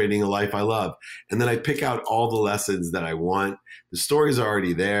Capitalism or Creating a Life I Love. And then I pick out all the lessons that I want. The stories are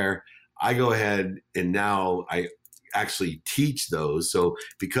already there. I go ahead and now I actually teach those. So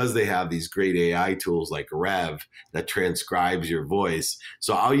because they have these great AI tools like Rev that transcribes your voice.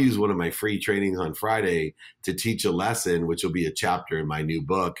 So I'll use one of my free trainings on Friday to teach a lesson, which will be a chapter in my new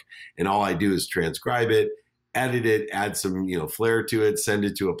book. And all I do is transcribe it, edit it, add some, flair to it, send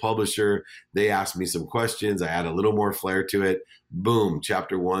it to a publisher. They ask me some questions. I add a little more flair to it. Boom,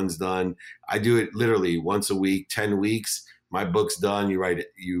 chapter 1's done. I do it literally once a week, 10 weeks. My book's done. You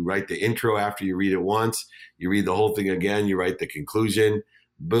write the intro after you read it once. You read the whole thing again. You write the conclusion.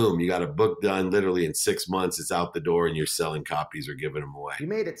 Boom, you got a book done literally in 6 months. It's out the door and you're selling copies or giving them away. You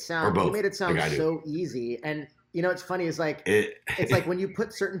made it sound so easy. And it's funny. It's like it's like when you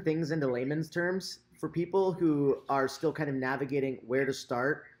put certain things into layman's terms for people who are still kind of navigating where to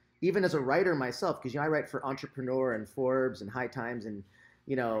start, even as a writer myself, because I write for Entrepreneur and Forbes and High Times and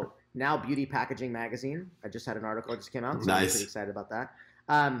now Beauty Packaging Magazine. I just had an article that just came out, so I'm pretty excited about that.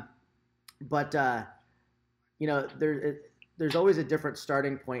 There's always a different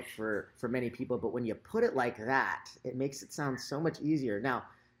starting point for many people, but when you put it like that, it makes it sound so much easier. Now,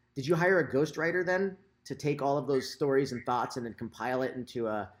 did you hire a ghostwriter then to take all of those stories and thoughts and then compile it into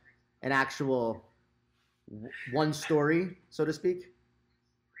an actual one story, so to speak?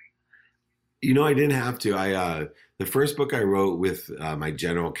 I didn't have to. The first book I wrote with my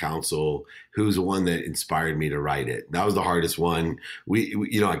general counsel, who's the one that inspired me to write it. That was the hardest one.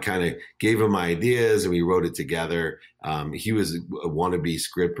 I kind of gave him my ideas and we wrote it together. He was a wannabe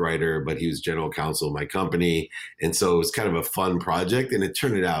script writer, but he was general counsel of my company. And so it was kind of a fun project and it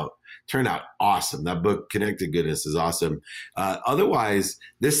turned out awesome. That book, Connected Goodness, is awesome. Otherwise,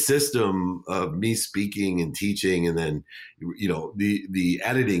 this system of me speaking and teaching and then, the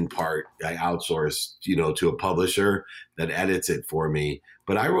editing part, I outsourced, to a publisher that edits it for me.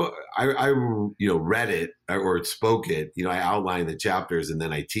 But I read it or spoke it, I outline the chapters and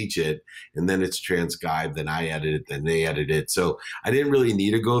then I teach it and then it's transcribed, then I edit it, then they edit it. So I didn't really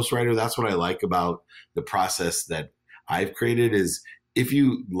need a ghostwriter. That's what I like about the process that I've created is, if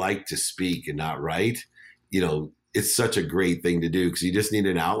you like to speak and not write, it's such a great thing to do because you just need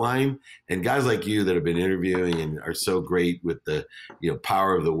an outline. And guys like you that have been interviewing and are so great with the,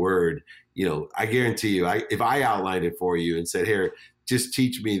 power of the word, I guarantee you, if I outlined it for you and said, here, just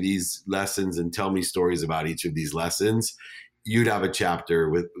teach me these lessons and tell me stories about each of these lessons, you'd have a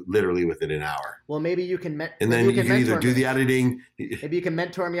chapter literally within an hour. Well, maybe you can, and then you can either do the editing. Maybe you can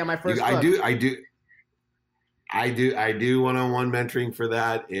mentor me on my first book. I do one-on-one mentoring for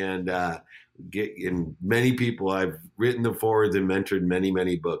that and get in many people. I've written the forwards and mentored many,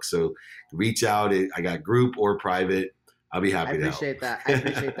 many books. So reach out. I got group or private. I'll be happy to help. I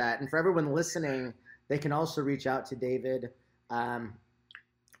appreciate that. And for everyone listening, they can also reach out to David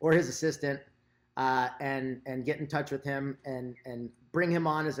or his assistant and get in touch with him and bring him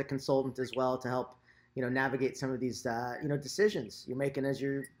on as a consultant as well to help, navigate some of these, decisions you're making as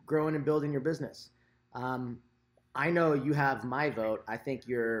you're growing and building your business. I know you have my vote. I think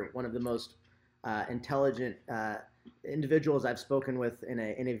you're one of the most intelligent individuals I've spoken with in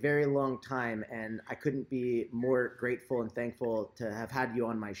a very long time, and I couldn't be more grateful and thankful to have had you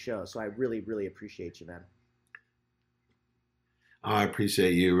on my show. So I really, really appreciate you, man. Oh, I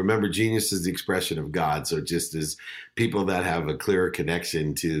appreciate you. Remember, genius is the expression of God. So just as people that have a clearer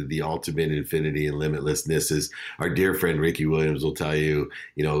connection to the ultimate infinity and limitlessness, as our dear friend Ricky Williams will tell you,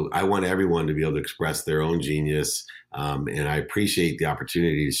 I want everyone to be able to express their own genius. And I appreciate the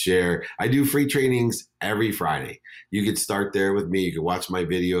opportunity to share. I do free trainings every Friday. You can start there with me. You can watch my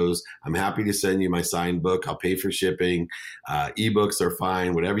videos. I'm happy to send you my signed book. I'll pay for shipping. Ebooks are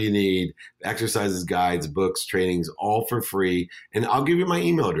fine, whatever you need. Exercises, guides, books, trainings, all for free. And I'll give you my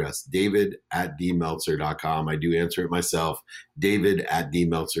email address, david@dmeltzer.com. I do answer it myself,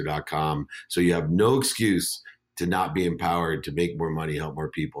 david@dmeltzer.com. So you have no excuse to not be empowered, to make more money, help more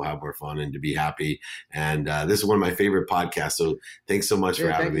people, have more fun, and to be happy. And this is one of my favorite podcasts. So thanks so much for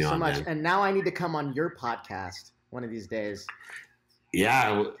having me on. Thank you so much. Man. And now I need to come on your podcast one of these days.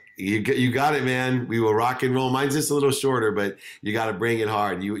 Yeah, you got it, man. We will rock and roll. Mine's just a little shorter, but you got to bring it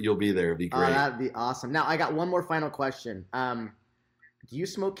hard. You'll be there. It'll be great. Oh, that'd be awesome. Now I got one more final question. Do you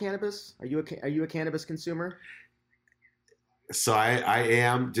smoke cannabis? Are you a cannabis consumer? So I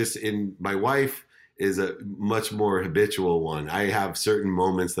am just in my wife is a much more habitual one. I have certain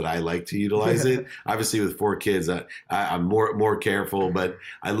moments that I like to utilize it. Obviously, with 4 kids, I'm more careful. But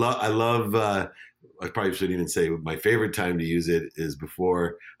I love. I probably shouldn't even say my favorite time to use it is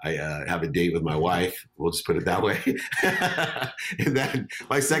before I have a date with my wife. We'll just put it that way. And then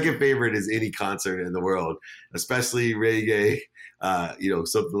my second favorite is any concert in the world, especially reggae.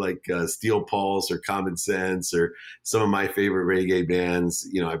 Something like Steel Pulse or Common Sense or some of my favorite reggae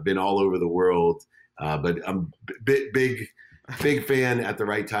bands. I've been all over the world, but I'm big fan at the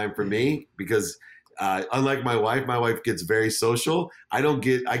right time for me because unlike my wife gets very social. I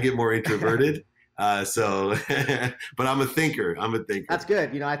get more introverted. But I'm a thinker. That's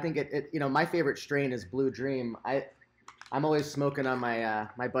good. I think my favorite strain is Blue Dream. I'm always smoking on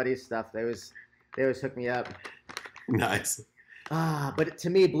my buddies' stuff. They always hook me up. Nice. But to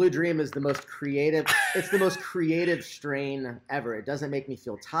me, Blue Dream is the most creative. It's the most creative strain ever. It doesn't make me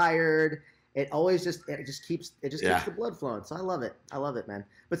feel tired. It just keeps the blood flowing. So I love it, man.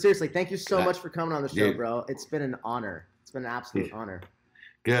 But seriously, thank you so much for coming on the show, bro. It's been an honor. It's been an absolute honor.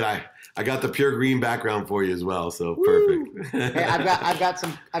 Good. I got the pure green background for you as well. So Woo! Perfect. Hey, I've got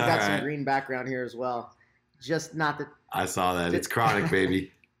some green background here as well. Just not that I saw that. It's chronic,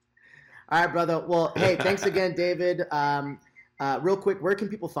 baby. All right, brother. Well, hey, thanks again, David. Real quick, where can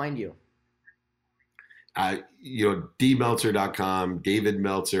people find you? dmeltzer.com, David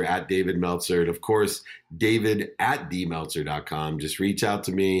Meltzer at David Meltzer, and of course, David at dmeltzer.com. Just reach out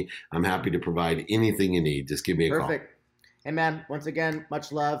to me. I'm happy to provide anything you need. Just give me a call. Perfect. Hey, man, once again,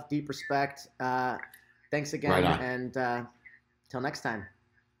 much love, deep respect. Thanks again, right and till next time.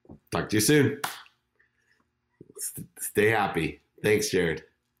 Talk to you soon. Stay happy. Thanks, Jared.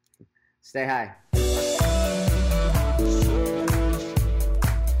 Stay high.